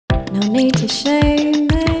No need to shame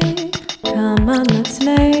me. Come on, let's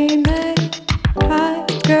name it. Hot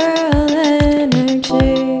girl energy.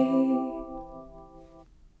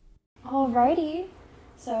 Alrighty.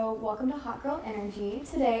 So, welcome to Hot Girl Energy.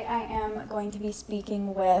 Today I am going to be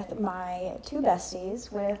speaking with my two besties,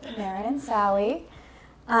 with Maren and Sally.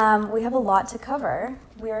 We have a lot to cover.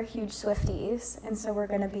 We are huge Swifties, and so we're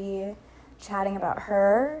going to be chatting about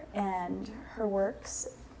her and her works,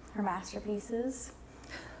 her masterpieces,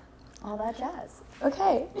 all that jazz.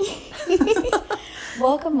 Okay.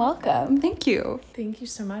 Welcome. Thank you. Thank you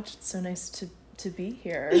so much. It's so nice to be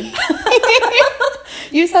here.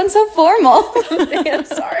 You sound so formal. I'm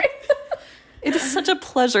sorry. It is such a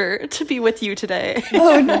pleasure to be with you today.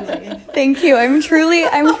 Oh, thank you. I'm truly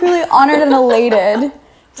honored and elated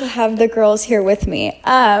to have the girls here with me.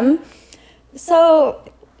 So,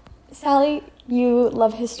 Sally, you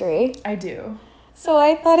love history. I do. So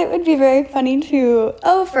I thought it would be very funny to...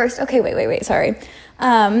 wait, sorry.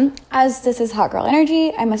 As this is Hot Girl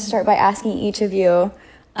Energy, I must start by asking each of you,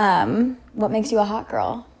 what makes you a hot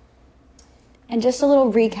girl? And just a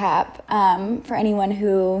little recap for anyone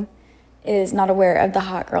who is not aware of the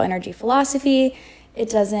Hot Girl Energy philosophy. It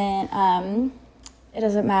doesn't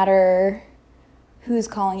matter who's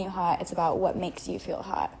calling you hot. It's about what makes you feel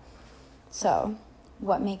hot. So,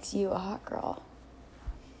 what makes you a hot girl?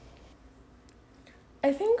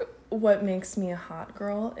 I think what makes me a hot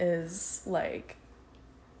girl is, like,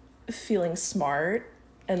 feeling smart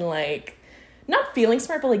and, like, not feeling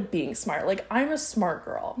smart, but, like, being smart. Like, I'm a smart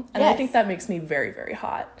girl, and Yes. I think that makes me very, very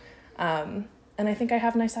hot. And I think I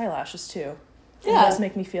have nice eyelashes, too. Yeah. It does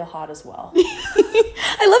make me feel hot as well.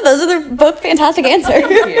 I love those. Those are both fantastic answers.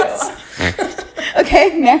 Thank you.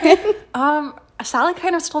 Okay, Maren. Sally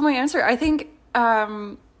kind of stole my answer. I think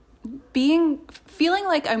feeling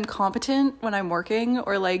like I'm competent when I'm working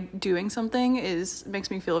or like doing something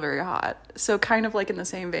makes me feel very hot. So kind of like in the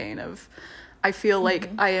same vein of I feel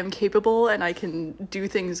like I am capable and I can do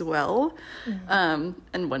things well. And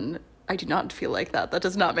when I do not feel like that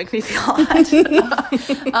does not make me feel hot.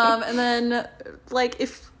 And then like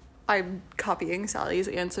if I'm copying Sally's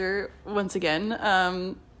answer once again,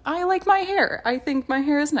 I like my hair. I think my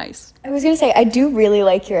hair is nice. I was going to say, I do really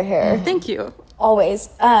like your hair. Thank you. Always.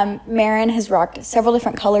 Maren has rocked several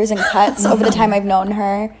different colors and cuts over the time I've known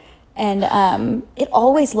her. And it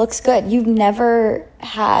always looks good. You've never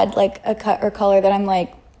had like a cut or color that I'm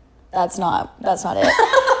like, that's not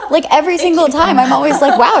it. Like every single time I'm always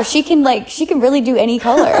like, wow, she can really do any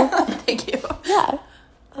color. Thank you. Yeah.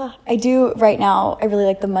 I do right now. I really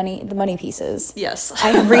like the money pieces. Yes. I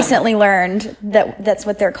have recently learned that that's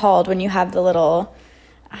what they're called when you have the little,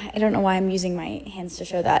 I don't know why I'm using my hands to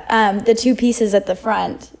show that. The two pieces at the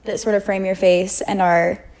front that sort of frame your face and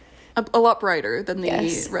are a lot brighter than the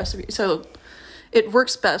Yes. rest of you. So it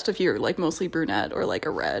works best if you're like mostly brunette or like a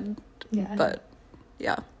red. Yeah. But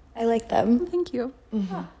yeah. I like them. Thank you.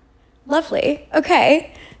 Lovely.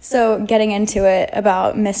 Okay. So getting into it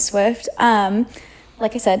about Miss Swift.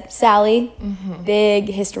 Like I said, Sally, big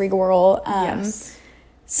history girl. Yes.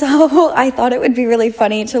 So I thought it would be really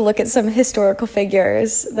funny to look at some historical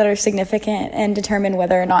figures that are significant and determine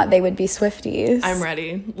whether or not they would be Swifties. I'm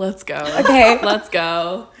ready. Let's go. Okay. Let's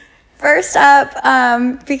go. First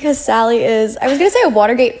up, because Sally is, I was going to say a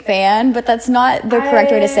Watergate fan, but that's not the correct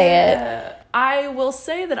way to say it. I will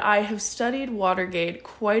say that I have studied Watergate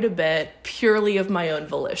quite a bit purely of my own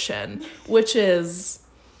volition, which is,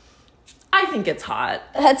 I think it's hot.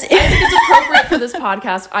 That's I think it's appropriate for this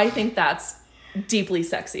podcast. I think that's deeply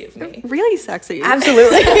sexy of me. Really sexy.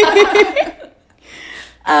 Absolutely.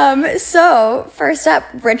 So, first up,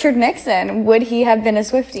 Richard Nixon. Would he have been a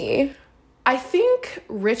Swiftie? I think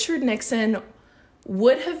Richard Nixon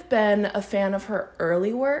would have been a fan of her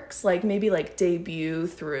early works, like maybe like debut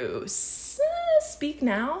through Speak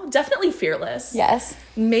Now. Definitely Fearless. Yes.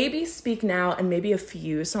 Maybe Speak Now and maybe a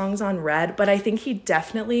few songs on Red, but I think he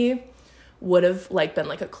definitely would have like been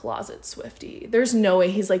like a closet Swiftie. There's no way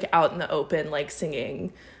he's like out in the open like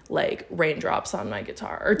singing like raindrops on my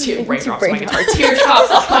guitar or raindrops on my guitar, teardrops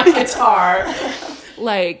on my guitar.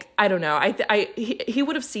 Like, I don't know. He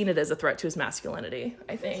would have seen it as a threat to his masculinity,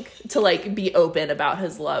 I think, to like be open about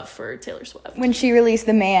his love for Taylor Swift. When she released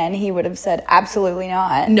The Man, he would have said, absolutely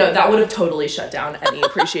not. No, that would have totally shut down any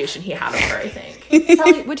appreciation he had of her, I think.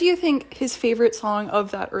 Sally, what do you think his favorite song of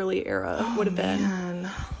that early era would have been? Man.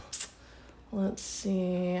 Let's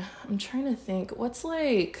see. I'm trying to think. What's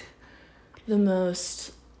like the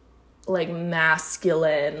most like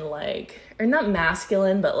masculine, like, or not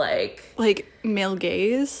masculine, but like male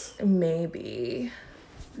gaze? Maybe.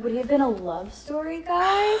 Would he have been a love story guy?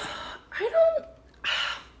 I don't.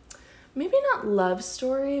 maybe not love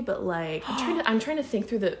story, but like I'm trying to think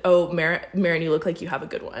through the Marin, you look like you have a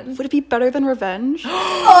good one. Would it be better than Revenge?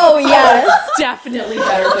 Oh, yes. Definitely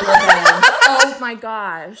better than Revenge. Oh my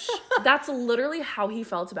gosh. That's literally how he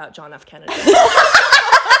felt about John F. Kennedy.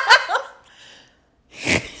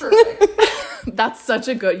 Perfect. That's such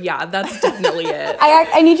a good, that's definitely it.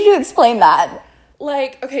 I need you to explain that.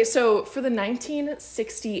 Like, okay, so for the 19,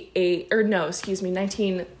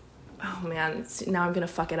 oh man, now I'm gonna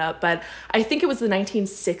fuck it up, but I think it was the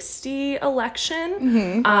 1960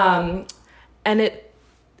 election. And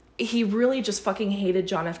he really just fucking hated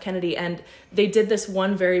John F. Kennedy, and they did this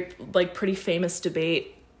one very like pretty famous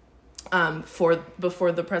debate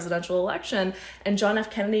before the presidential election, and John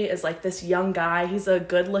F. Kennedy is like this young guy. He's a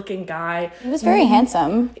good-looking guy. He was very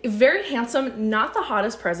handsome. Very handsome. Not the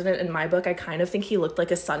hottest president in my book. I kind of think he looked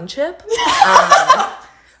like a sun chip.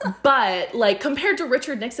 But like compared to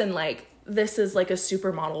Richard Nixon, like this is like a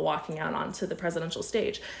supermodel walking out onto the presidential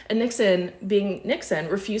stage. And Nixon, being Nixon,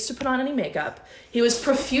 refused to put on any makeup. He was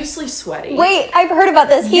profusely sweaty. Wait, I've heard about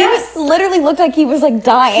this. He literally looked like he was like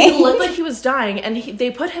dying. He looked like he was dying, and they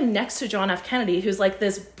put him next to John F. Kennedy, who's like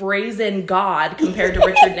this brazen god compared to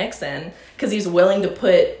Richard Nixon, because he's willing to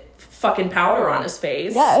put fucking powder on his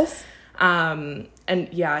face. Yes.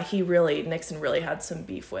 And yeah, Nixon really had some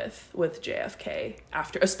beef with JFK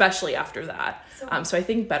especially after that. So I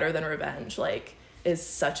think Better Than Revenge, like, is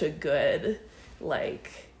such a good,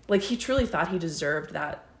 like he truly thought he deserved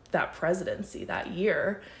that presidency that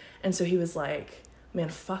year. And so he was like, man,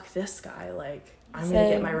 fuck this guy. Like, I'm going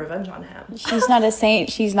to get my revenge on him. She's not a saint.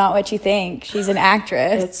 She's not what you think. She's an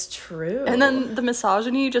actress. It's true. And then the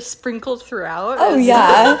misogyny just sprinkled throughout. Oh,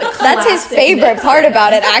 yeah. That's his favorite part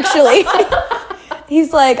about it, actually.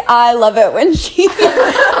 He's like, I love it when she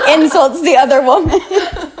insults the other woman.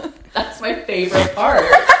 That's my favorite part.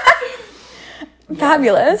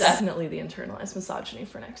 Fabulous. Definitely the internalized misogyny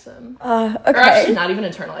for Nixon. Okay. Or actually, not even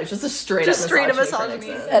internalized, just a straight up misogyny.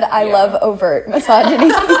 He said, I love overt misogyny.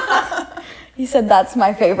 He said, that's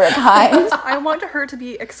my favorite kind. I want her to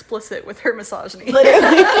be explicit with her misogyny.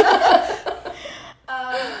 Literally.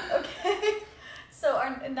 Okay. So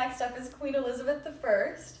our next up is Queen Elizabeth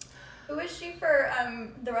I. Who is she for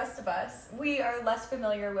the rest of us? We are less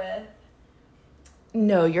familiar with.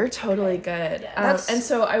 No, you're totally good. Yeah. And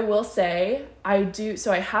so I will say, I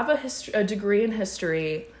have a degree in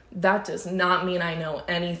history. That does not mean I know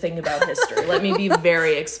anything about history. Let me be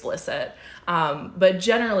very explicit. But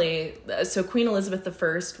generally, so Queen Elizabeth I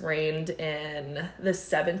reigned in the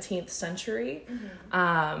 17th century.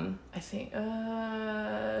 I think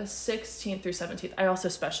 16th through 17th. I also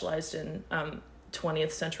specialized in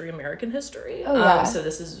 20th century American history. Oh, yeah. So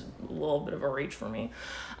this is a little bit of a reach for me.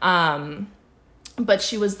 But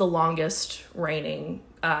she was the longest reigning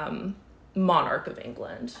monarch of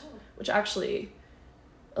England, which actually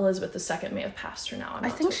Elizabeth II may have passed her now. I'm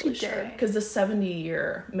not totally sure. Because the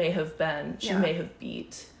 70-year may have been, she may have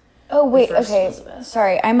beat. Oh, wait, okay. Elizabeth.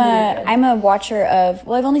 Sorry, I'm a watcher of,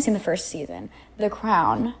 well, I've only seen the first season, The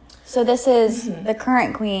Crown. So this is the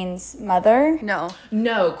current queen's mother? No,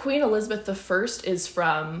 Queen Elizabeth I is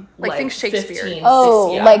from, like think Shakespeare. 15,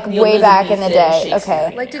 oh, like way back in the day.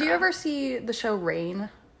 Okay. Like, did you ever see the show Reign?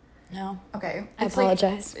 No. Okay. I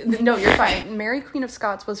apologize. No, you're fine. Mary, Queen of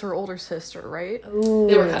Scots was her older sister, right? Ooh.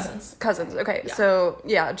 They were cousins. Cousins. Okay. Yeah. So,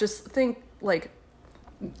 yeah, just think like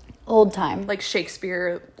Old time. like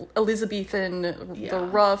Shakespeare, Elizabethan, the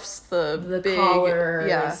ruffs, the big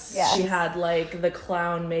collars. Yeah. She had like the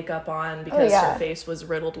clown makeup on because her face was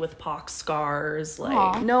riddled with pox scars. Like,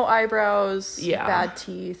 Aw. no eyebrows, Yeah. bad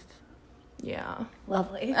teeth. yeah.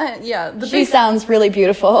 Lovely. Yeah, She sounds really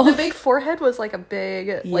beautiful. the big forehead was like a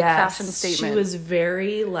big like fashion statement. She was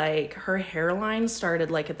very like, her hairline started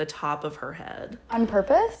like at the top of her head. On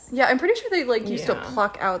purpose? Yeah, I'm pretty sure they like used to Yeah.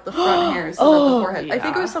 pluck out the front hairs of the forehead. I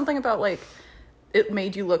think it yeah. was something about like it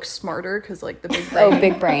made you look smarter because like the big brain. Oh,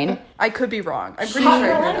 big brain. I could be wrong. I'm pretty Hot sure. I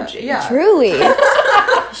girl heard that. energy. Yeah. Truly.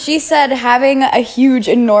 She said having a huge,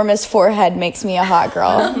 enormous forehead makes me a hot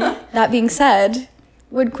girl. That being said,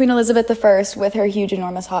 would Queen Elizabeth I, with her huge,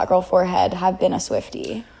 enormous hot girl forehead, have been a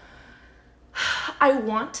Swiftie? I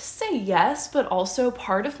want to say yes, but also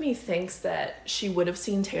part of me thinks that she would have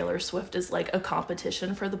seen Taylor Swift as like a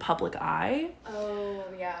competition for the public eye. Oh,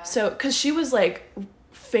 yeah. So, because she was like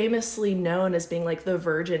famously known as being like the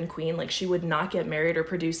virgin queen, like she would not get married or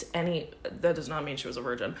produce any. That does not mean she was a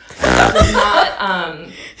virgin. That was not.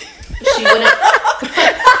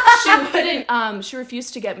 She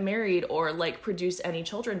refused to get married or like produce any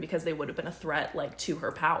children because they would have been a threat like to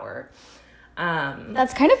her power.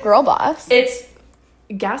 That's kind of girl boss. It's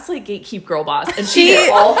gaslight, gatekeep, girl boss, and she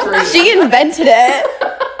did all three. She invented it.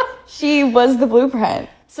 She was the blueprint.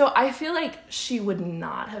 So I feel like she would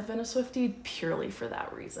not have been a Swiftie purely for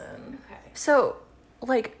that reason. Okay. So,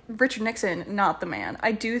 like, Richard Nixon, not the man.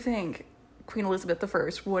 I do think Queen Elizabeth I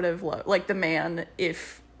would have loved, like, the man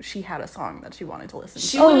if she had a song that she wanted to listen to.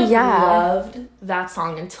 She would have loved that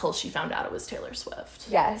song until she found out it was Taylor Swift.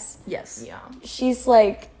 Yes. Yes. Yeah. She's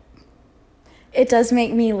like, it does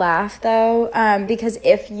make me laugh though, because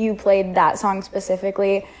if you played that song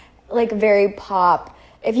specifically, like very pop,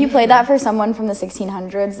 if you played that for someone from the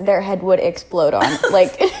 1600s, their head would explode on,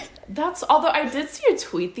 like. Although I did see a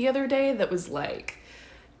tweet the other day that was like,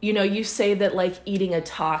 you know, you say that like eating a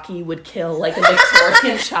Taki would kill like a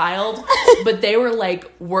Victorian child, but they were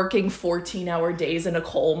like working 14-hour days in a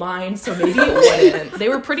coal mine, so maybe it wouldn't. They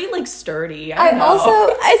were pretty like sturdy.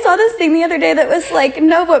 I saw this thing the other day that was like,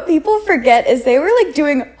 no, what people forget is they were like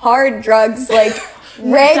doing hard drugs like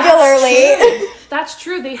regularly. That's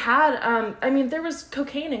true. They had, I mean, there was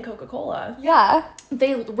cocaine in Coca-Cola. Yeah.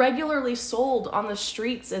 They regularly sold on the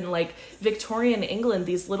streets in like Victorian England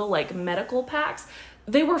these little like medical packs.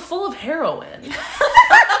 They were full of heroin.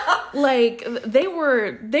 Like they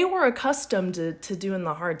were accustomed to doing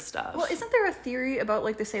the hard stuff. Well, isn't there a theory about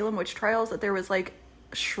like the Salem witch trials that there was like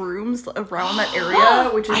shrooms around that area,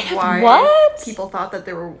 which is why people thought that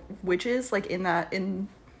there were witches like in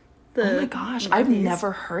the, oh my gosh, I've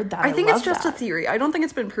never heard that. I think it's just a theory. I don't think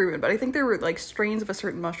it's been proven, but I think there were like strains of a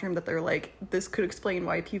certain mushroom that they're like, this could explain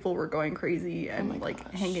why people were going crazy and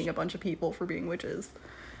hanging a bunch of people for being witches.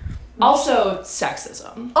 Also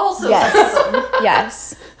sexism. Sexism.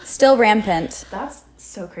 Yes. Still rampant. That's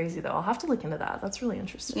so crazy though. I'll have to look into that. That's really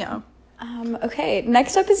interesting. Yeah. Okay,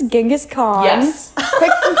 next up is Genghis Khan. Yes.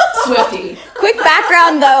 Quick Swiftie. Quick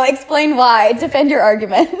background though, explain why. Defend your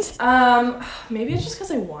argument. Maybe it's just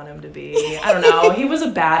because I want him to be. I don't know. He was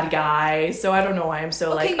a bad guy, so I don't know why I'm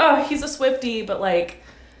so like, oh, he's a Swiftie, but like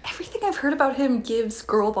everything I've heard about him gives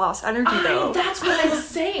girl boss energy though. That's what I'm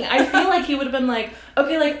saying. I feel like he would have been like,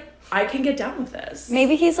 okay, like I can get down with this.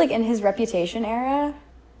 Maybe he's like in his Reputation era.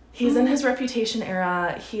 He's in his Reputation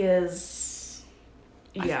era. He is.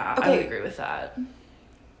 Yeah, I would agree with that.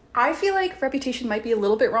 I feel like Reputation might be a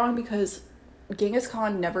little bit wrong because Genghis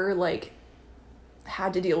Khan never like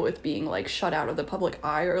had to deal with being like shut out of the public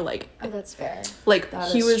eye or like. Oh, that's fair. Like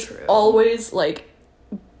he was always like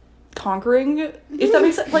conquering, if that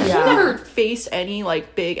makes sense. Like he never faced any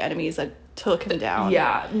like big enemies that took him down.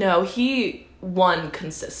 Yeah, no, he won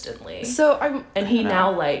consistently. So he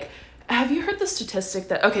now like. Have you heard the statistic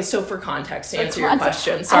that... Okay, so for context, to answer your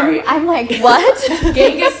question, sorry. I'm like, what?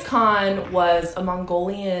 Genghis Khan was a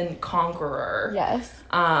Mongolian conqueror. Yes.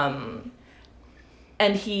 And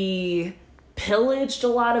he pillaged a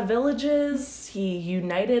lot of villages. He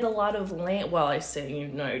united a lot of land. Well, I say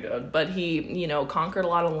united, but he, you know, conquered a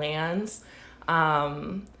lot of lands.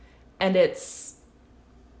 And it's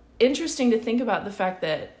interesting to think about the fact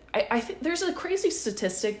that... I think there's a crazy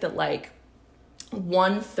statistic that, like...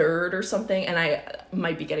 1/3 or something, and I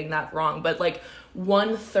might be getting that wrong, but like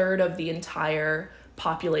 1/3 of the entire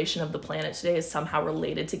population of the planet today is somehow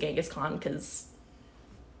related to Genghis Khan because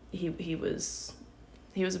he was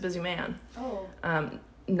a busy man.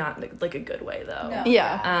 Not like a good way though. No.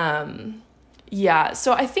 Yeah.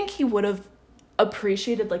 So I think he would have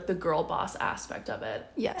appreciated like the girl boss aspect of it.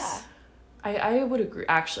 Yes. I would agree.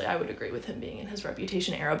 Actually, I would agree with him being in his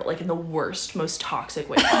Reputation era, but like in the worst, most toxic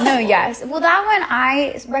way possible. No, yes. Well, that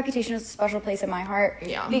one, Reputation is a special place in my heart.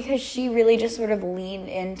 Yeah. Because she really just sort of leaned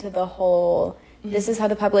into the whole, this is how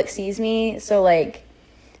the public sees me. So, like,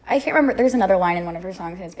 I can't remember. There's another line in one of her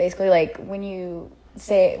songs, and it's basically like, when you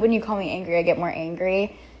call me angry, I get more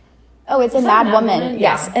angry. Oh, it's a mad woman.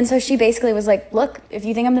 Yes. Yeah. And so she basically was like, look, if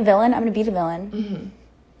you think I'm the villain, I'm going to be the villain. Mm-hmm.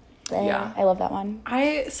 Yeah. I love that one.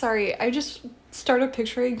 I just started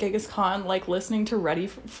picturing Genghis Khan like listening to Ready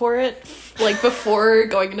for It like before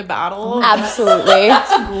going into battle. Absolutely.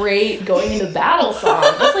 That's a great going into battle song.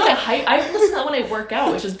 That's like a hype. I listen to that when I work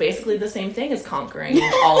out, which is basically the same thing as conquering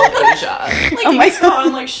all of Asia. Like Genghis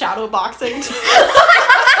Khan like shadow boxing.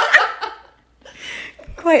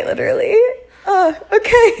 Quite literally. Oh,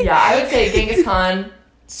 okay. Yeah, I would say Genghis Khan,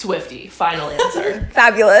 Swiftie. Final answer.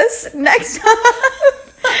 Fabulous. Next up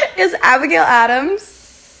is Abigail Adams.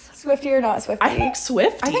 Swiftie or not Swiftie? I think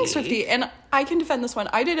Swiftie. And I can defend this one.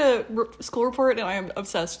 I did a school report, and I am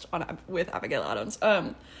obsessed with Abigail Adams.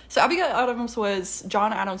 So Abigail Adams was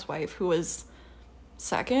John Adams' wife, who was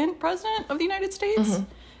second president of the United States.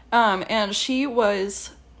 Mm-hmm. And she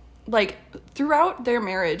was, like, throughout their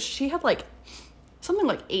marriage, she had, like, something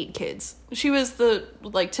like 8 kids. She was the,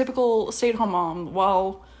 like, typical stay-at-home mom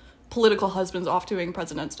while political husband's off doing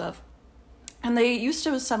president stuff. And they used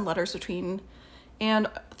to send letters between And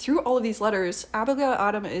through all of these letters, Abigail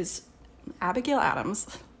Adams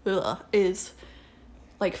is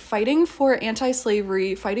like fighting for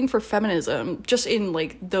anti-slavery, fighting for feminism, just in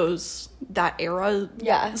like that era.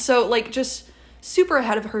 Yeah. So like just super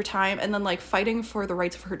ahead of her time, and then like fighting for the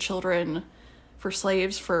rights of her children, for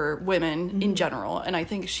slaves, for women in general. And I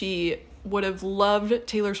think she would have loved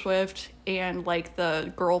Taylor Swift and like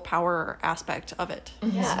the girl power aspect of it.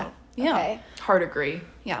 Yeah. So, yeah. Okay. Hard agree.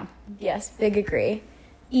 Yeah. Yes, big agree.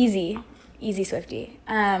 Easy Swiftie.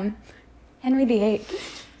 Henry VIII.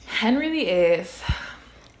 Henry VIII.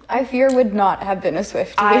 I fear would not have been a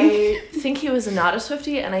Swiftie. I think he was not a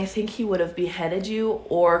Swiftie, and I think he would have beheaded you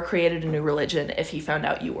or created a new religion if he found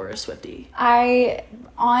out you were a Swiftie.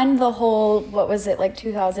 On the whole, what was it, like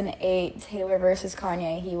 2008, Taylor versus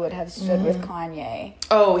Kanye, he would have stood with Kanye.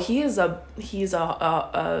 Oh, he's a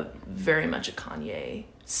very much a Kanye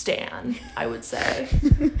stan, I would say.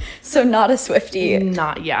 So not a Swiftie.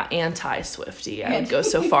 Anti-Swiftie, I would go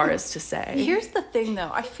so far as to say. Here's the thing, though.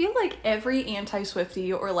 I feel like every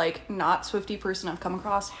anti-Swiftie or, like, not Swiftie person I've come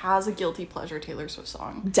across has a guilty pleasure Taylor Swift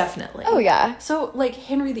song. Definitely. Oh, yeah. So, like,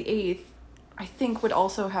 Henry VIII, I think, would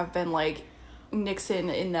also have been, like, Nixon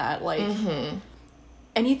in that, like,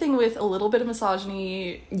 anything with a little bit of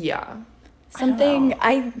misogyny. Yeah. Something,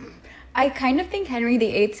 I kind of think Henry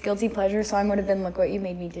VIII's guilty pleasure song would have been Look What You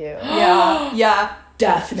Made Me Do. Yeah. Yeah.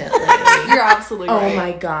 Definitely. You're absolutely right. Oh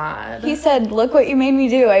my god. He said, look what you made me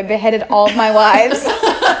do. I beheaded all of my wives.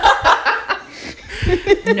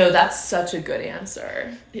 No, that's such a good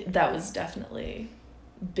answer. That was definitely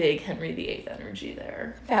big Henry VIII energy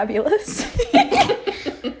there. Fabulous.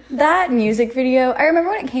 That music video, I remember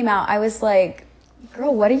when it came out, I was like,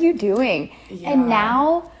 girl, what are you doing? Yeah. And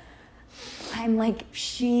now I'm like,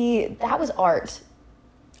 that was art.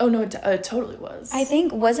 Oh no, it totally was. I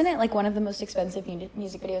think, wasn't it like one of the most expensive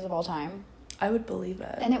music videos of all time? I would believe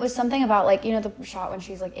it. And it was something about like, you know, the shot when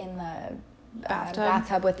she's like in the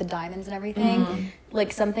bathtub with the diamonds and everything.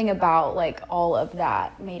 Like something about like all of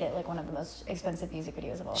that made it like one of the most expensive music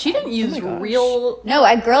videos of all time. She didn't use real... No,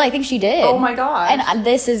 I think she did. Oh my gosh. And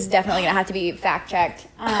this is definitely gonna have to be fact checked.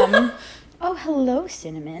 Oh, hello,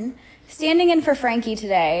 Cinnamon. Standing in for Frankie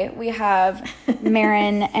today, we have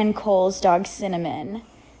Marin and Cole's dog Cinnamon,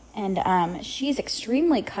 and she's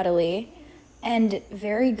extremely cuddly and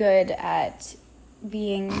very good at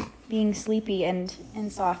being sleepy and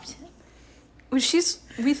soft. We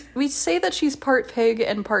say that she's part pig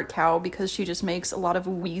and part cow because she just makes a lot of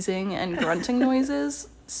wheezing and grunting noises.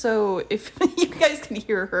 So if you guys can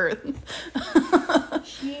hear her,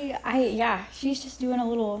 she's just doing a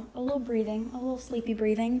little breathing, a little sleepy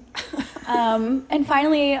breathing. And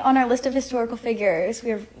finally, on our list of historical figures,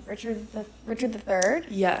 we have Richard III.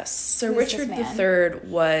 Yes. So Who's Richard this man? III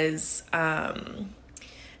was, and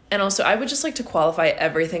also I would just like to qualify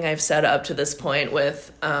everything I've said up to this point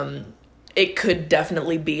with, it could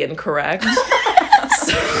definitely be incorrect.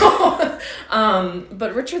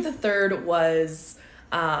 But Richard III was,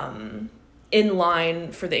 in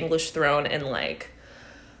line for the English throne in like,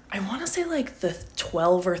 I want to say like the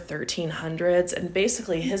 12 or 1300s, and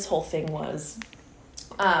basically his whole thing was,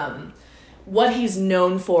 what he's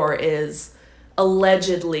known for is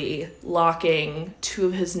allegedly locking two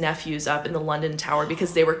of his nephews up in the London Tower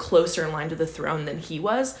because they were closer in line to the throne than he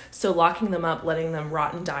was. So locking them up, letting them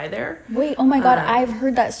rot and die there. Wait, oh my God, I've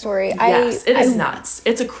heard that story. Yes, it is nuts.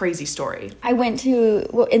 It's a crazy story. I went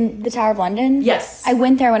to, in the Tower of London? Yes. I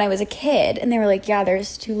went there when I was a kid, and they were like, yeah,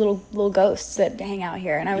 there's two little ghosts that hang out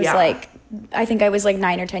here. And I was like, I think I was like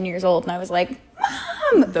 9 or 10 years old, and I was like,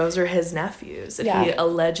 Mom! Those are his nephews. And Yeah. he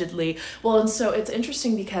allegedly... Well, and so it's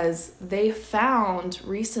interesting because they found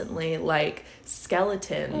recently, like,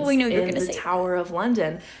 skeletons in the Tower of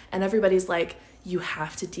London. And everybody's like, you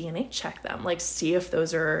have to DNA check them. Like, see if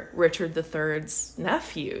those are Richard III's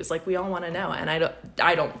nephews. Like, we all want to know. And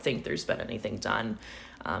I don't think there's been anything done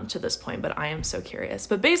to this point, but I am so curious.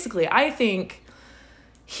 But basically, I think...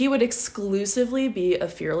 he would exclusively be a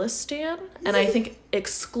Fearless stan, and I think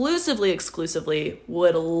exclusively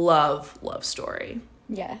would love Love Story.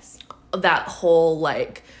 Yes. That whole,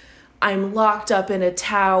 like, I'm locked up in a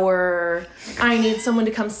tower, I need someone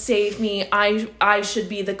to come save me, I should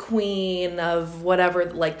be the queen of whatever,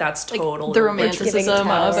 like, that's total. Like, the romanticism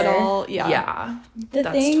of it all. Yeah. The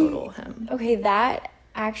that's thing, total him. Okay, that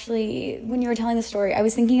actually, when you were telling the story, I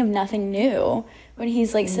was thinking of Nothing New. When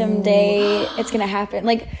he's like, someday it's gonna happen.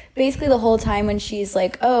 Like, basically the whole time when she's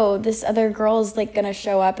like, oh, this other girl's like gonna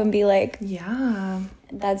show up and be like, Yeah.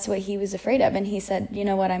 that's what he was afraid of. And he said, you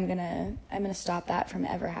know what, I'm gonna stop that from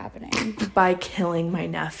ever happening. By killing my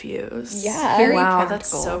nephews. Yeah. Very wow, practical. that's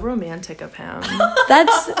so romantic of him.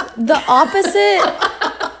 That's the opposite.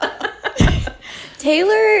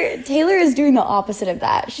 Taylor is doing the opposite of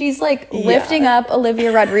that. She's like lifting up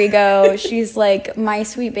Olivia Rodrigo. She's like my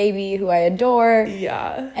sweet baby who I adore.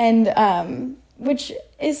 Yeah. And which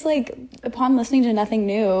is like, upon listening to Nothing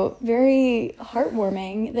New, very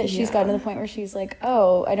heartwarming that she's gotten to the point where she's like,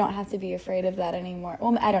 oh, I don't have to be afraid of that anymore.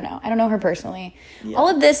 Well, I don't know. I don't know her personally. Yeah. All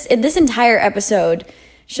of this entire episode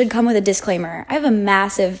should come with a disclaimer. I have a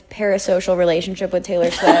massive parasocial relationship with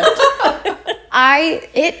Taylor Swift.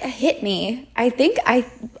 It hit me.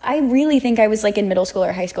 I really think I was like in middle school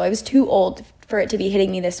or high school. I was too old for it to be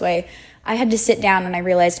hitting me this way. I had to sit down and I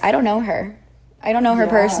realized I don't know her. I don't know her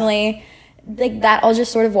personally. Like, that all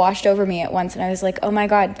just sort of washed over me at once, and I was like, oh my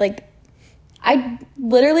God, like, I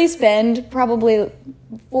literally spend probably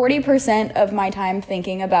 40% of my time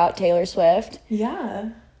thinking about Taylor Swift. Yeah.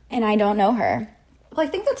 And I don't know her. Well, I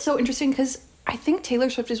think that's so interesting because I think Taylor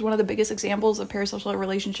Swift is one of the biggest examples of parasocial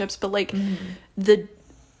relationships, but like the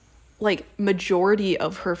like majority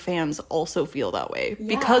of her fans also feel that way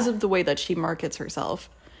because of the way that she markets herself.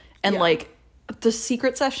 And like the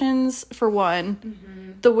secret sessions, for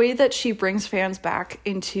one, the way that she brings fans back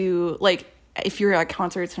into, like, if you're at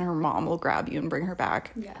concerts and her mom will grab you and bring her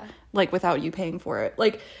back, like, without you paying for it.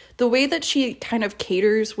 Like, the way that she kind of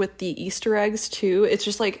caters with the Easter eggs, too, it's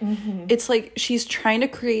just, like, it's like she's trying to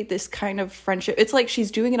create this kind of friendship. It's like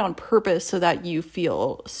she's doing it on purpose so that you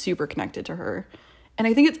feel super connected to her. And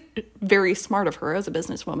I think it's very smart of her as a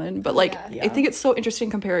businesswoman. But, like, I think it's so interesting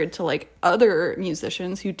compared to, like, other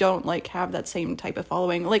musicians who don't, like, have that same type of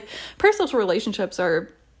following. Like, parasocial relationships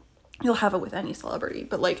are, you'll have it with any celebrity.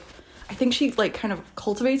 But, like, I think she, like, kind of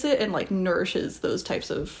cultivates it and, like, nourishes those types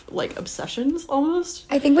of, like, obsessions almost.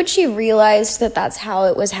 I think when she realized that that's how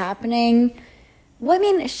it was happening... Well, I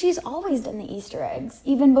mean, she's always done the Easter eggs,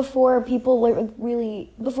 even before people were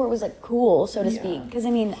really, before it was, like, cool, so to speak. Because,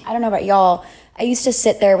 I mean, I don't know about y'all, I used to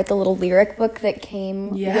sit there with the little lyric book that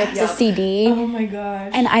came with the CD. Oh, my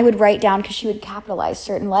gosh. And I would write down, because she would capitalize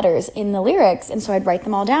certain letters in the lyrics, and so I'd write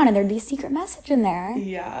them all down, and there'd be a secret message in there.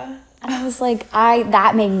 Yeah. And I was like,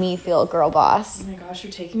 that made me feel girl boss. Oh, my gosh,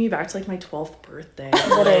 you're taking me back to, like, my 12th birthday.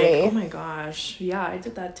 Literally. Like, oh, my gosh. Yeah, I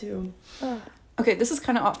did that, too. Okay, this is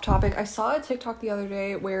kind of off topic. I saw a TikTok the other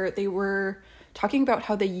day where they were talking about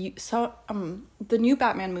how they saw the new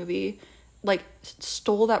Batman movie, like,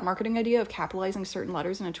 stole that marketing idea of capitalizing certain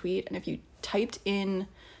letters in a tweet, and if you typed in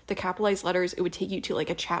the capitalized letters, it would take you to, like,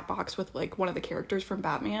 a chat box with, like, one of the characters from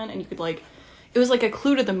Batman, and you could, like, it was like a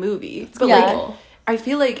clue to the movie. But like, I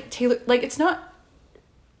feel like Taylor, like, it's not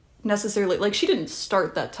necessarily, like, she didn't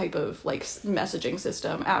start that type of, like, messaging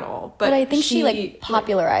system at all, but I think she like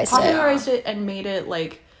popularized it and made it,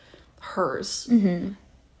 like, hers. I don't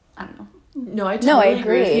know. No, I totally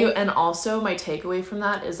agree with agree. you. And also, my takeaway from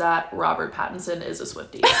that is that Robert Pattinson is a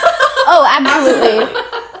Swiftie. Oh,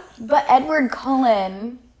 absolutely. But Edward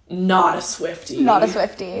Cullen, Not a Swiftie. not a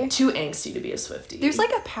Swiftie. Too angsty to be a Swiftie. There's,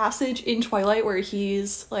 like, a passage in Twilight where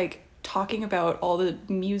he's, like, talking about all the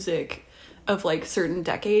music of, like, certain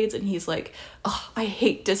decades, and he's like, oh, I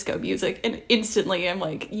hate disco music, and instantly I'm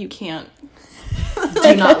like, you can't.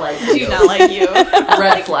 do not like you. Do not like you.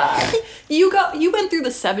 Red flag. You went through the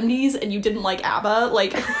 70s and you didn't like ABBA,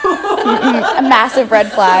 like A massive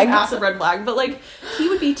red flag. massive red flag. But, like, he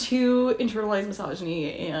would be too internalized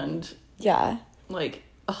misogyny and, Yeah. like,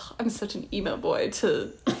 I'm such an emo boy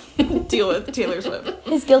to deal with Taylor Swift.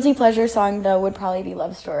 His guilty pleasure song, though, would probably be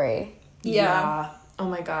Love Story. Yeah. Oh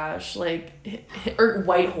my gosh, like, or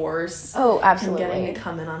White Horse. Oh, Him absolutely. getting to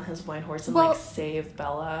come in on his white horse and, Well, like, save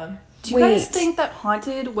Bella. Do you guys think that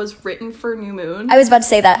Haunted was written for New Moon? I was about to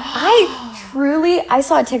say that. I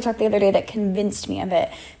saw a TikTok the other day that convinced me of it.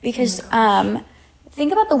 Because,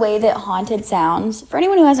 think about the way that Haunted sounds. For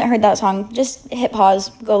anyone who hasn't heard that song, just hit pause,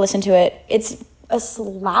 go listen to it. It's a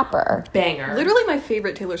slapper. Banger. Literally my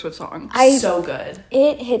favorite Taylor Swift song. So good.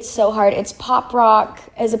 It hits so hard. It's pop rock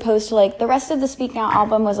as opposed to, like, the rest of the Speak Now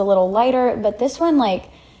album was a little lighter. But this one, like,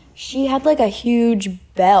 she had, like, a huge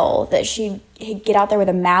bell that she'd get out there with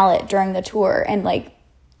a mallet during the tour and, like,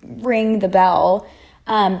 ring the bell.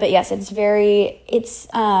 But yes, it's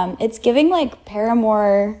giving, like,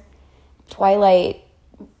 Paramore, Twilight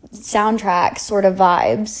soundtrack sort of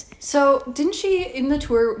vibes. So didn't she, in the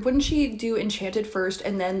tour, wouldn't she do Enchanted first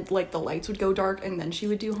and then like the lights would go dark and then she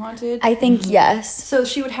would do Haunted? I think yes. So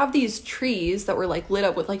she would have these trees that were like lit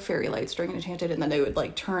up with like fairy lights during Enchanted, and then they would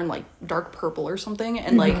like turn like dark purple or something,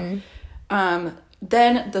 and like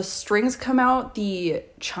then the strings come out, the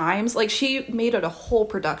chimes, like she made it a whole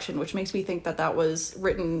production, which makes me think that that was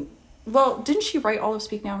written, well, didn't she write all of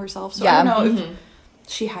Speak Now herself? So I don't know if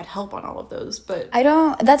she had help on all of those, but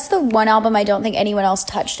that's the one album I don't think anyone else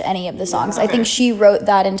touched any of the songs. I think she wrote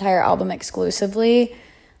that entire album exclusively,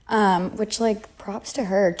 which like props to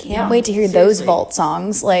her. Can't wait to hear those vault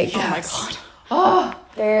songs. Like, oh my god.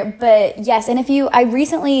 But yes, and I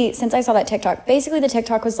recently, since I saw that TikTok, basically the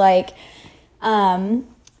TikTok was like,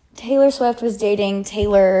 Taylor Swift was dating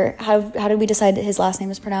Taylor, how did we decide his last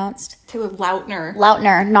name is pronounced? Taylor Lautner.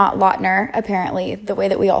 Lautner, not Lautner, apparently, the way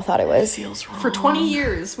that we all thought it was. Feels wrong. For 20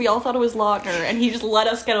 years, we all thought it was Lautner, and he just let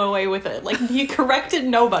us get away with it. Like, he corrected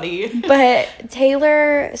nobody. But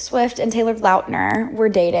Taylor Swift and Taylor Lautner were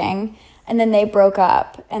dating, and then they broke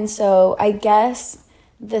up. And so I guess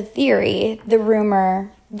the theory, the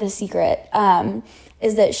rumor, the secret,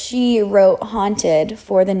 is that she wrote Haunted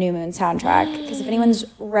for the New Moon soundtrack. Because if anyone's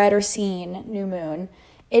read or seen New Moon,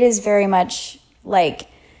 it is very much like,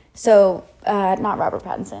 so, not Robert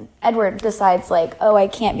Pattinson. Edward decides like, oh, I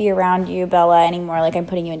can't be around you, Bella, anymore. Like, I'm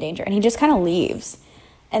putting you in danger. And he just kind of leaves.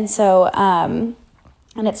 And so, and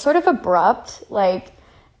it's sort of abrupt, like,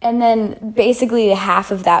 and then basically half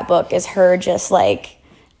of that book is her just like,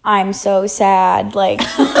 I'm so sad, like,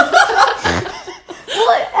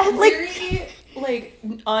 Very, like,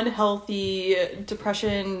 unhealthy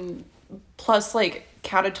depression plus, like,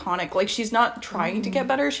 catatonic. Like, she's not trying to get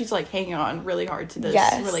better. She's, like, hanging on really hard to this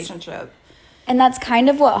relationship. And that's kind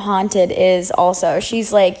of what Haunted is also.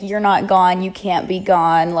 She's like, you're not gone, you can't be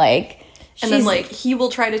gone, like. And then, like, he will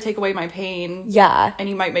try to take away my pain. Yeah. And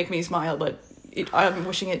he might make me smile, but I'm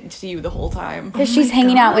wishing it to you the whole time. Because she's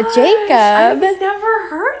hanging out with Jacob. I've never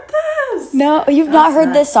heard this. No, you've not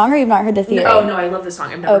heard this song, or you've not heard the theory? No, I love this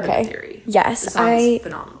song. I've never heard the theory. Yes, the song's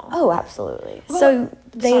phenomenal. Oh, absolutely. Well, so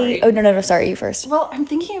they. Oh no! Sorry, you first. Well, I'm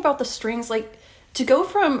thinking about the strings, like to go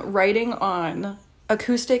from writing on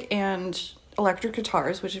acoustic and electric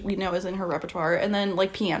guitars, which we know is in her repertoire, and then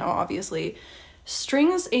like piano, obviously,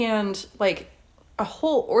 strings and like a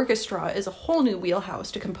whole orchestra is a whole new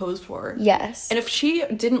wheelhouse to compose for. Yes. And if she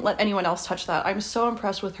didn't let anyone else touch that, I'm so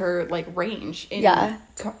impressed with her like range in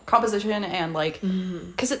composition and like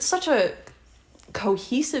because it's such a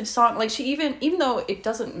cohesive song. Like she even though it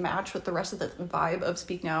doesn't match with the rest of the vibe of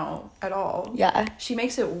Speak Now at all. Yeah. She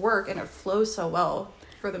makes it work and it flows so well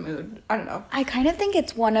for the mood. I don't know. I kind of think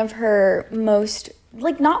it's one of her most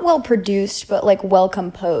like not well produced but like well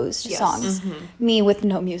composed songs. Me with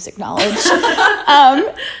no music knowledge.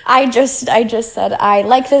 I just said I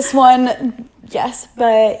like this one. Yes,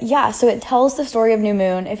 but yeah, so it tells the story of New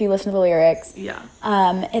Moon if you listen to the lyrics. Yeah.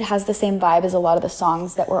 It has the same vibe as a lot of the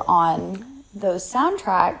songs that were on those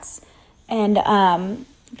soundtracks, and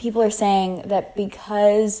people are saying that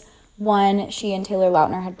because one, she and Taylor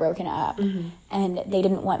Lautner had broken up, and they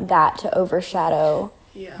didn't want that to overshadow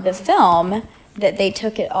the film, that they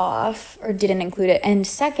took it off or didn't include it. And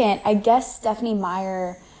second, I guess Stephenie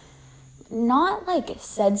Meyer not like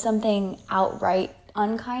said something outright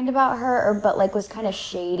unkind about her, but like was kind of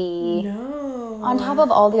shady. No. On top of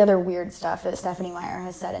all the other weird stuff that Stephenie Meyer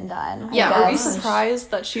has said and done. Yeah, are we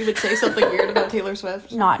surprised that she would say something weird about Taylor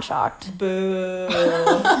Swift? Not shocked. Boo.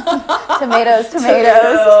 Tomatoes.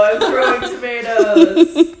 I'm throwing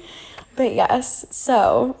tomatoes. But yes,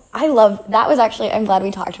 so I love that. Was actually, I'm glad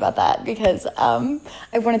we talked about that because I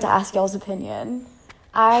wanted to ask y'all's opinion.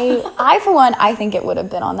 I for one, I think it would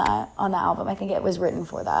have been on that album. I think it was written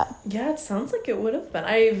for that. Yeah, it sounds like it would have been.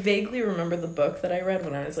 I vaguely remember the book that I read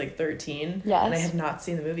when I was like 13. Yes. And I had not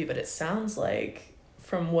seen the movie, but it sounds like,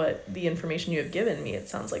 from what the information you have given me, it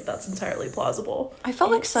sounds like that's entirely plausible. I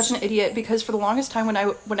felt like such an idiot because for the longest time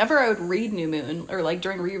whenever I would read New Moon or like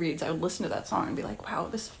during rereads, I would listen to that song and be like, wow,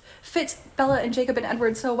 this fits Bella and Jacob and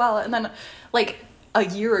Edward so well. And then like a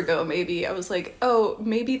year ago maybe I was like, oh,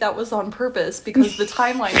 maybe that was on purpose because the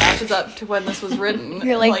timeline matches up to when this was written.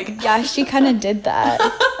 You're like yeah, she kind of did that.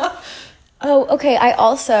 Oh, okay. I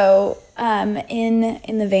also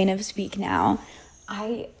in the vein of Speak Now,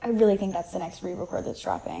 I really think that's the next re-record that's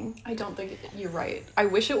dropping. I don't think you're right. I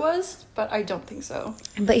wish it was, but I don't think so.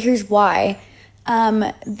 But here's why.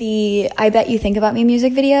 The I Bet You Think About Me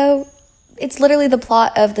music video, it's literally the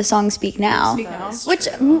plot of the song Speak Now. Speak Now. Which,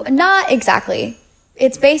 not exactly.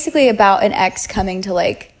 It's basically about an ex coming to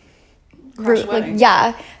like, crash a wedding.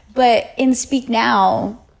 Yeah. But in Speak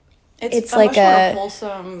Now, it's a like much more a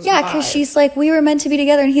wholesome yeah, because vibe. she's like, we were meant to be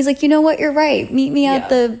together, and he's like, you know what, you're right, meet me at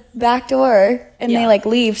the back door, and they like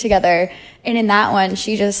leave together. And in that one,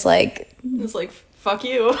 she just like it's like, fuck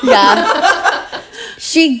you. yeah,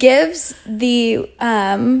 she gives the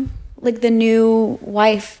like the new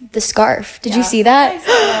wife the scarf. Did you see that? I saw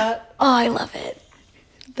that. Oh, I love it.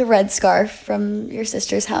 The red scarf from your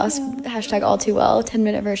sister's house. Hashtag all too well.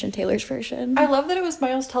 10-minute version, Taylor's version. I love that it was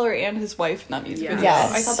Miles Teller and his wife in that music video.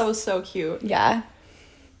 Yes. I thought that was so cute. Yeah.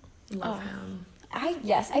 Love him. I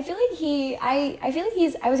feel like I feel like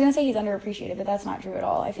he's, I was gonna say he's underappreciated, but that's not true at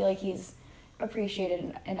all. I feel like he's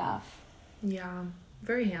appreciated enough. Yeah,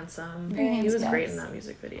 very handsome. Very He was handsome, great yes. in that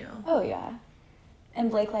music video. Oh yeah. And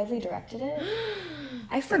Blake Lively directed it.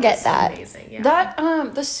 I forget That that. was amazing. Yeah.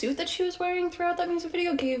 That the suit that she was wearing throughout that music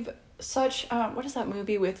video gave such what is that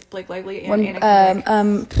movie with Blake Lively and Anna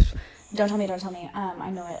Kendrick? Don't tell me. I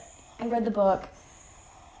know it. I read the book.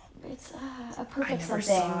 It's a I perfect never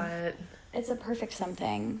something. saw it. It's a perfect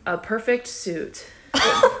something. A perfect suit.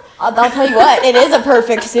 I'll tell you what, it is a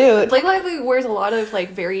perfect suit. Blake Lively wears a lot of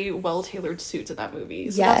like very well tailored suits in that movie.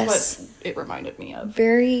 So Yes. that's what it reminded me of.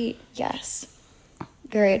 Very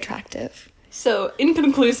attractive. So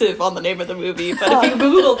inconclusive on the name of the movie, but if you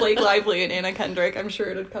Google Blake Lively and Anna Kendrick, I'm sure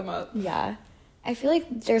it'd come up. Yeah. I feel like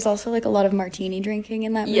there's also like a lot of martini drinking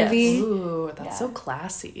in that Yes. movie. Ooh, that's Yeah. so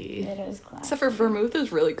classy. It is classic. Except for vermouth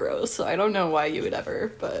is really gross, so I don't know why you would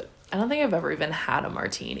ever, but I don't think I've ever even had a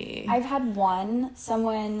martini. I've had one.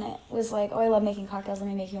 Someone was like, "Oh, I love making cocktails. Let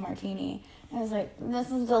me make you a martini." I was like, "This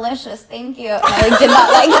is delicious. Thank you." And I like did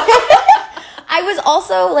not like it. I was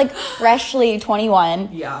also like freshly 21.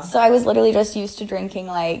 Yeah. So I was literally just used to drinking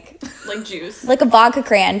like juice. a vodka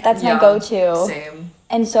cran. That's my go-to. Same.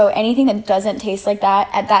 And so anything that doesn't taste like that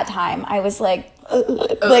at that time, I was like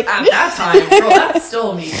Like at that time, girl, that's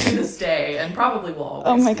still me to this day, and probably will always.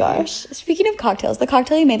 oh my be. gosh. Speaking of cocktails, the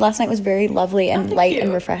cocktail you made last night was very lovely and thank light you.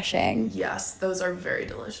 and refreshing. Yes, those are very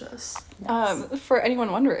delicious. For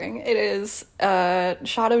anyone wondering, it is a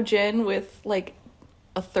shot of gin with like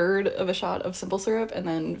a third of a shot of simple syrup and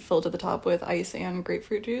then filled to the top with ice and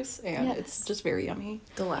grapefruit juice, and Yes. it's just very yummy.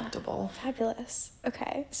 Delectable. Fabulous.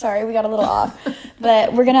 Okay. Sorry, we got a little off.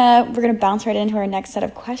 But we're gonna bounce right into our next set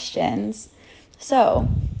of questions. So,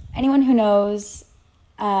 anyone who knows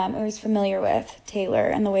or is familiar with Taylor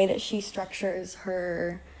and the way that she structures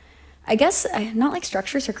her, I guess not like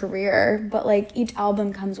structures her career, but like each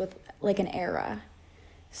album comes with like an era.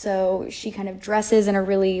 So she kind of dresses in a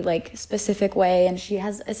really like specific way, and she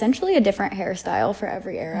has essentially a different hairstyle for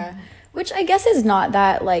every era, which I guess is not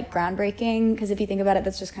that like groundbreaking, because if you think about it,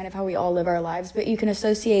 that's just kind of how we all live our lives. But you can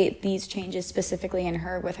associate these changes specifically in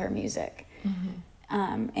her with her music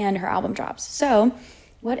and her album drops. So,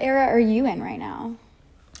 what era are you in right now?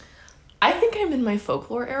 I think I'm in my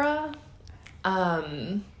folklore era.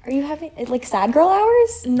 Are you having like sad girl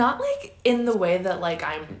hours? Not like in the way that like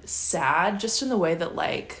I'm sad, just in the way that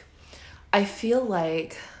like I feel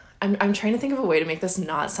like I'm trying to think of a way to make this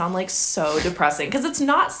not sound like so depressing, because it's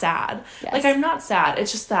not sad. Yes. Like I'm not sad.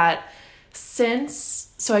 It's just that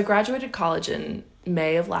so I graduated college in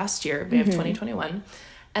May of last year, May of 2021,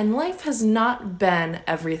 and life has not been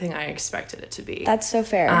everything I expected it to be. That's so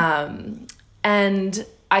fair. And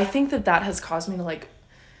I think that has caused me to like,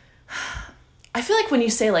 I feel like when you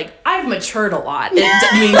say like I've matured a lot,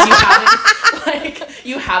 it means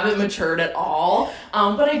you haven't matured at all.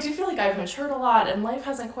 But I do feel like I've matured a lot, and life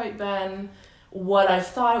hasn't quite been what I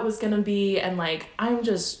thought it was gonna be, and like I'm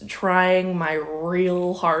just trying my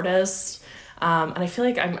real hardest. And I feel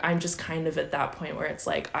like I'm just kind of at that point where it's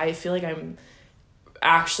like I feel like I'm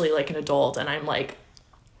actually like an adult, and I'm like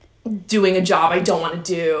doing a job I don't want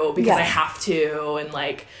to do because I have to, and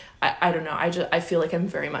like I don't know, I feel like I'm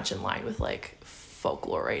very much in line with like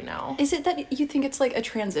folklore right now. Is it that you think it's like a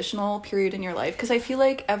transitional period in your life? Because I feel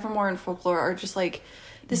like Evermore and folklore are just like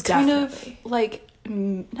this kind of like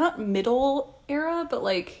not middle era, but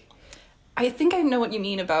like I think I know what you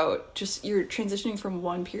mean about just you're transitioning from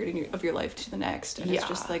one period of your life to the next, and it's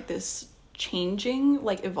just like this changing,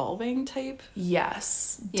 like evolving type.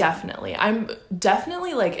 Yes, definitely. I'm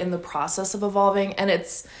definitely like in the process of evolving, and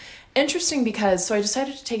it's interesting because so I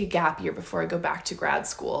decided to take a gap year before I go back to grad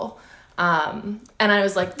school. And I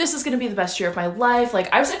was like, this is going to be the best year of my life.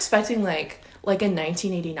 Like I was expecting like a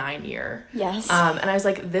 1989 year. Yes. And I was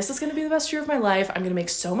like, this is going to be the best year of my life. I'm going to make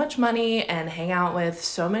so much money and hang out with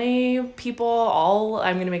so many people.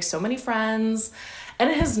 I'm going to make so many friends. And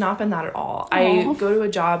it has not been that at all. I go to a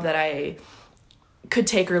job that I could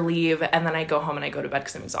take or leave, and then I go home and I go to bed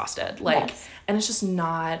because I'm exhausted. Like, Yes. and it's just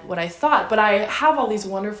not what I thought. But I have all these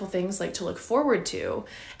wonderful things like to look forward to,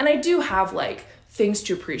 and I do have like things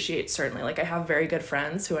to appreciate, certainly. Like, I have very good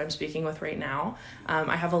friends who I'm speaking with right now.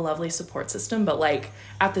 I have a lovely support system, but like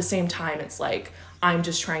at the same time, it's like I'm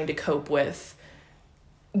just trying to cope with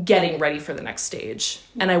getting ready for the next stage,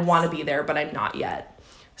 and I want to be there, but I'm not yet.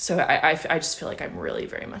 So I just feel like I'm really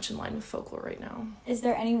very much in line with folklore right now. Is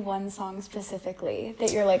there any one song specifically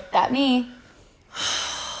that you're like, that me?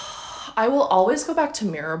 I will always go back to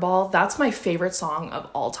Mirror Ball. That's my favorite song of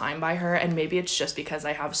all time by her, and maybe it's just because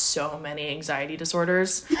I have so many anxiety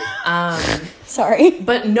disorders. Sorry.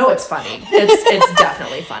 But no, it's funny. It's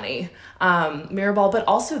definitely funny. Mirror Ball, but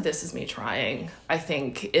also This Is Me Trying, I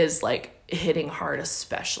think, is like hitting hard,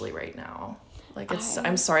 especially right now. Like, it's,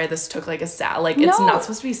 I'm sorry this took like a sad, like, it's No. not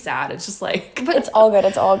supposed to be sad. It's just like, But it's all good.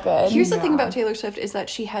 It's all good. Here's the thing about Taylor Swift is that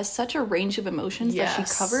she has such a range of emotions that she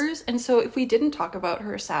Yes. covers. And so if we didn't talk about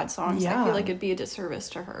her sad songs, I Yeah. feel like it'd be a disservice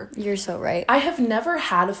to her. You're so right. I have never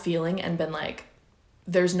had a feeling and been like,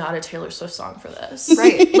 there's not a Taylor Swift song for this.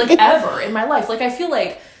 Right. Like, ever in my life. Like, I feel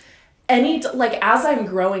like like as I'm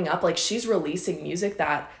growing up, like, she's releasing music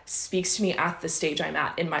that speaks to me at the stage I'm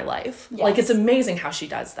at in my life. Yes. Like, it's amazing how she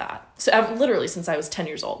does that. So I've literally, since I was 10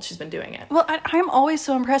 years old, she's been doing it. Well, I'm always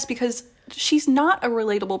so impressed because she's not a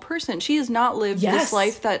relatable person. She has not lived Yes. this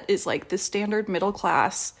life that is like the standard middle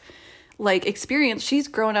class like experience. She's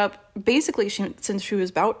grown up basically since she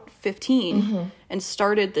was about 15 and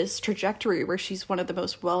started this trajectory where she's one of the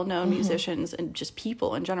most well-known musicians and just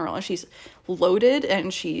people in general. And she's loaded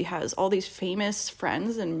and she has all these famous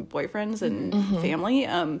friends and boyfriends and family.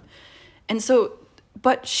 And so,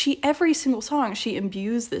 but every single song, she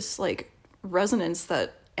imbues this like resonance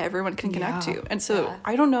that everyone can connect Yeah. to. And so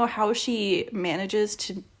I don't know how she manages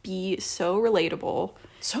to be so relatable.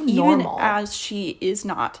 So Even normal. as she is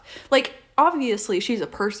not. Like, obviously, she's a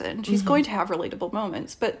person. She's going to have relatable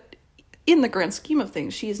moments. But in the grand scheme of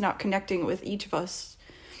things, she is not connecting with each of us,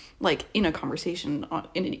 like, in a conversation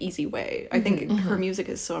in an easy way. I think her music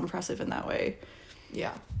is so impressive in that way.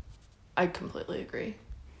 Yeah. I completely agree.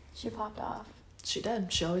 She popped off. She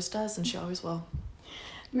did. She always does, and she always will.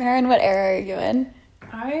 Marin, what era are you in?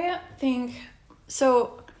 I think...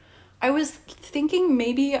 So... I was thinking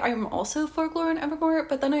maybe I'm also folklore and evermore,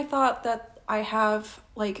 but then I thought that I have,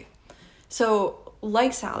 like, so,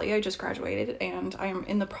 like Sally, I just graduated, and I'm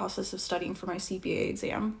in the process of studying for my CPA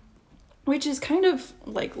exam, which is kind of,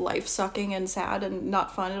 like, life-sucking and sad and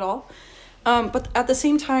not fun at all. But at the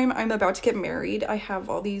same time, I'm about to get married. I have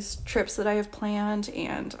all these trips that I have planned,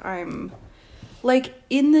 and I'm, like,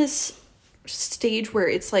 in this stage where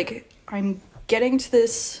it's, like, I'm getting to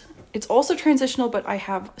this... It's also transitional, but I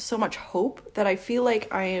have so much hope that I feel like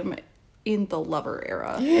I am in the lover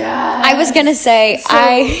era. Yeah. I was gonna say,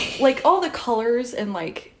 So, like, all the colors and,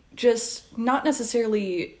 like, just not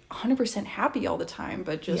necessarily 100% happy all the time,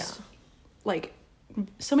 but just, like,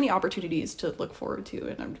 so many opportunities to look forward to,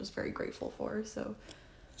 and I'm just very grateful for, so...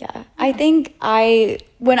 Yeah, I think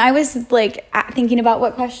when I was, like, thinking about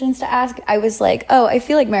what questions to ask, I was like, oh, I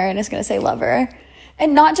feel like Marin is gonna say lover.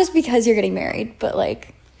 And not just because you're getting married, but,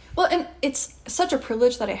 like... Well, and it's such a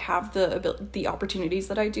privilege that I have the opportunities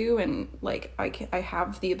that I do, and like I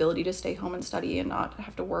have the ability to stay home and study and not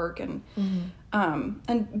have to work, and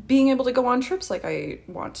and being able to go on trips like I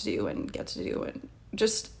want to do and get to do, and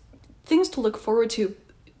just things to look forward to.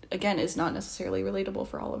 Again, is not necessarily relatable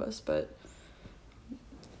for all of us, but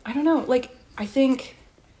I don't know. Like, I think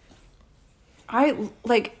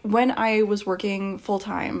when I was working full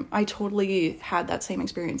time, I totally had that same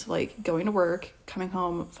experience of like going to work, coming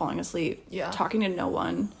home, falling asleep, talking to no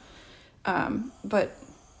one. But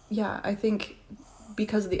yeah, I think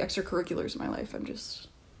because of the extracurriculars in my life, I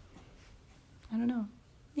don't know.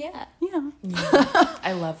 Yeah. Yeah.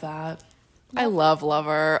 I love that. I love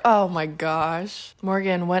Lover. Oh my gosh.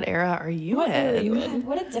 Morgan, what era are you in? God,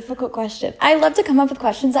 what a difficult question. I love to come up with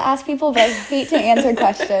questions to ask people, but I hate to answer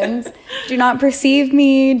questions. Do not perceive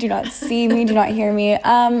me. Do not see me. Do not hear me. So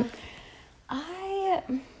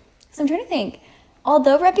I'm trying to think.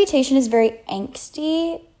 Although Reputation is very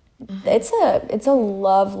angsty, it's a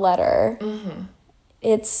love letter.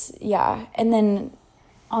 It's, and then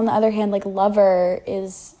on the other hand, like, Lover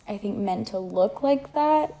is, I think, meant to look like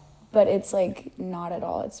that, but it's like not at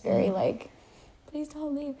all. It's very like, please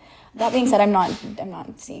don't leave. That being said, I'm not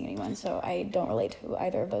seeing anyone, so I don't relate to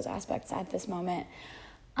either of those aspects at this moment.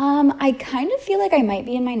 I kind of feel like I might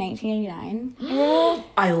be in my 1989 era.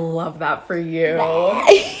 I love that for you.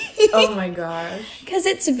 Oh my gosh. Because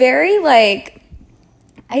it's very like,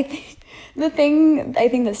 the thing I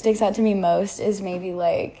think that sticks out to me most is maybe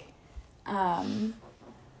like,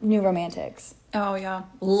 New Romantics. Oh, yeah.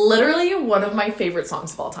 Literally one of my favorite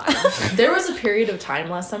songs of all time. There was a period of time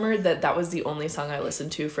last summer that was the only song I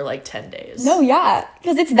listened to for like 10 days. No, yeah,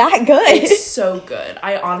 because it's that good. It's so good.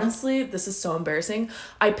 I honestly, this is so embarrassing.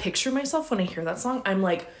 I picture myself when I hear that song, I'm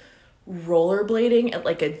like rollerblading at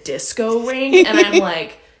like a disco ring, and I'm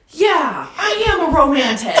like, yeah, I am a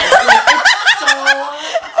romantic. Like, it's so,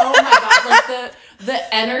 oh my god, like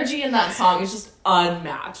the energy in that song is just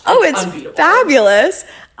unmatched. It's unbeatable. fabulous.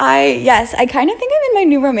 I kind of think I'm in my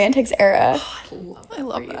New Romantics era. Oh, I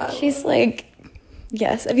love that. She's like,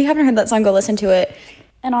 yes, if you haven't heard that song, go listen to it.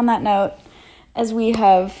 And on that note, as we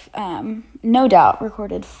have no doubt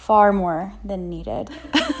recorded far more than needed.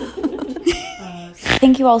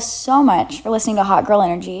 Thank you all so much for listening to Hot Girl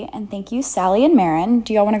Energy, and thank you, Sally and Marin.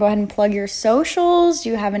 Do y'all want to go ahead and plug your socials? Do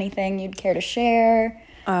you have anything you'd care to share?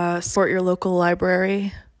 Support your local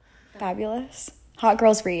library. Fabulous. Hot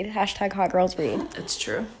Girls Read. Hashtag Hot Girls Read. It's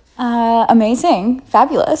true. Amazing.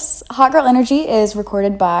 Fabulous. Hot Girl Energy is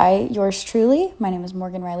recorded by yours truly. My name is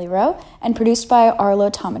Morgan Riley Rowe, and produced by Arlo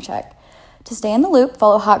Tomachek. To stay in the loop,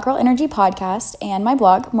 follow Hot Girl Energy Podcast and my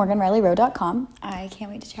blog, morganrileyrowe.com. I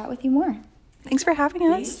can't wait to chat with you more. Thanks for having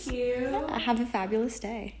us. Thank you. Have a fabulous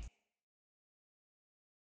day.